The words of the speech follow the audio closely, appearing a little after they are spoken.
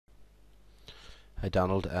Hi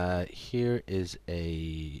Donald, here is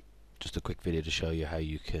just a quick video to show you how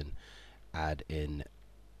you can add in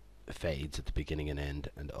fades at the beginning and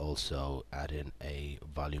end, and also add in a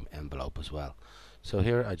volume envelope as well. So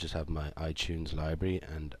here I just have my iTunes library,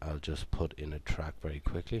 and I'll just put in a track very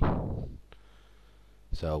quickly.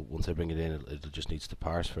 So once I bring it in, it just needs to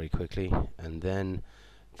parse very quickly, and then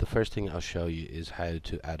the first thing I'll show you is how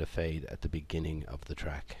to add a fade at the beginning of the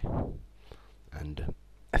track and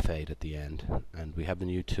a fade at the end. And we have a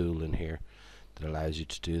new tool in here that allows you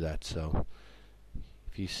to do that. So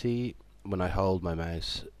if you see, when I hold my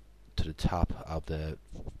mouse to the top of the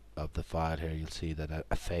file here, you'll see that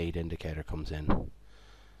a fade indicator comes in,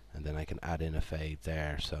 and then I can add in a fade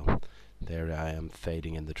there. So there I am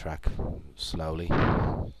fading in the track slowly,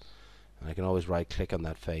 and I can always right click on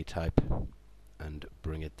that fade type and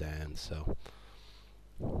bring it down. So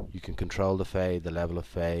you can control the fade, the level of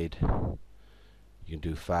fade. You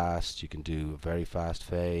can do fast, you can do a very fast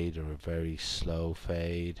fade or a very slow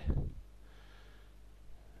fade,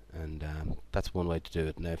 and that's one way to do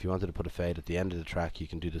it. Now if you wanted to put a fade at the end of the track, you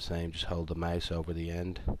can do the same. Just hold the mouse over the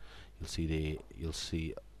end. You'll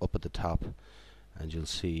see up at the top, and you'll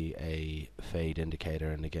see a fade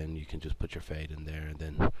indicator, and again you can just put your fade in there and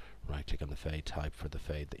then right click on the fade type for the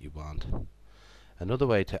fade that you want. Another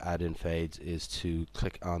way to add in fades is to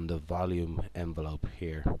click on the volume envelope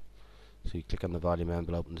here. So you click on the volume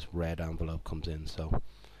envelope and this red envelope comes in. So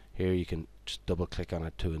here you can just double click on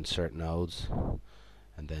it to insert nodes,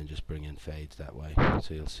 and then just bring in fades that way.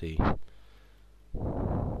 So you'll see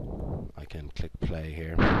I can click play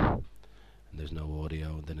here, and there's no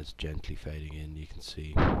audio, and then it's gently fading in. You can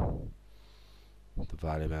see the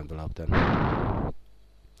volume envelope then,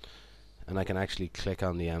 and I can actually click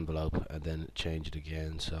on the envelope and then change it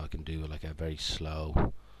again. So I can do like a very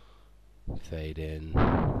slow fade in,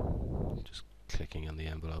 just clicking on the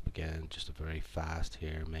envelope again, just a very fast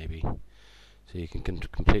here maybe. So you can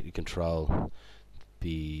completely control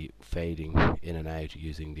the fading in and out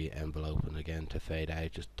using the envelope. And again, to fade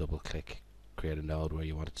out, just double click, create a node where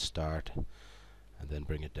you want it to start, and then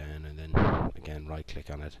bring it down, and then again right click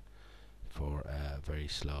on it for a very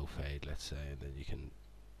slow fade, let's say, and then you can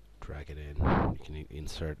drag it in. You can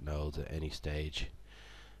insert nodes at any stage,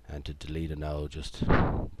 and to delete a node, just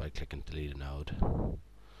by clicking delete a node.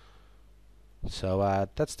 So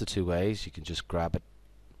that's the two ways. You can just grab it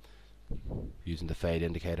using the fade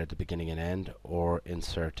indicator at the beginning and end, or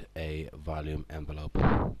insert a volume envelope.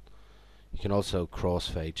 You can also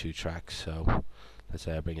crossfade two tracks. So let's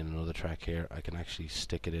say I bring in another track here, I can actually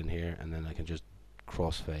stick it in here, and then I can just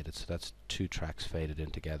crossfade it. So that's two tracks faded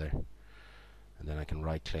in together, and then I can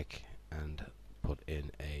right click and put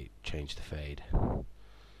in a change the fade.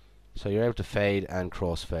 So you're able to fade and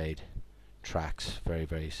crossfade tracks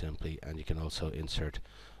very simply, and you can also insert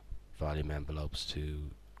volume envelopes to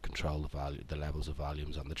control the levels of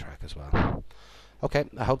volumes on the track as well. Okay,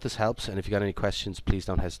 I hope this helps, and if you got any questions, please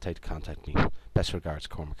don't hesitate to contact me. Best regards,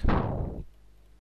 Cormac.